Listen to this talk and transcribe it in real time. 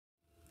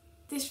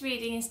This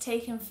reading is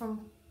taken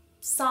from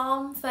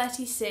Psalm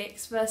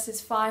 36,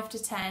 verses 5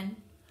 to 10.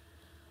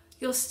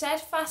 Your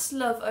steadfast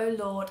love, O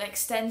Lord,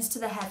 extends to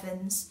the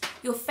heavens,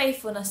 your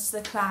faithfulness to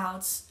the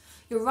clouds.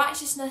 Your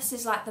righteousness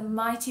is like the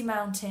mighty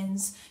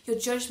mountains, your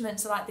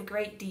judgments are like the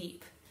great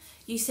deep.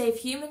 You save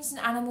humans and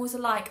animals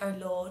alike, O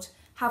Lord.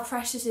 How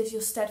precious is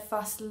your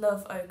steadfast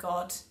love, O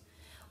God.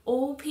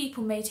 All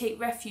people may take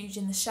refuge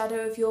in the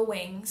shadow of your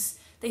wings.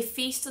 They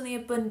feast on the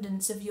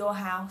abundance of your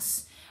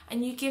house,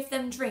 and you give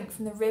them drink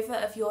from the river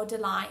of your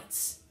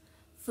delights.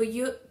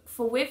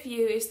 For with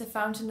you is the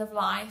fountain of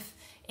life.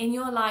 In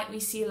your light we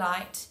see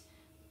light.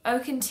 O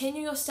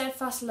continue your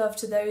steadfast love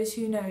to those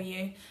who know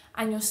you,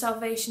 and your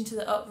salvation to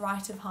the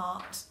upright of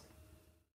heart.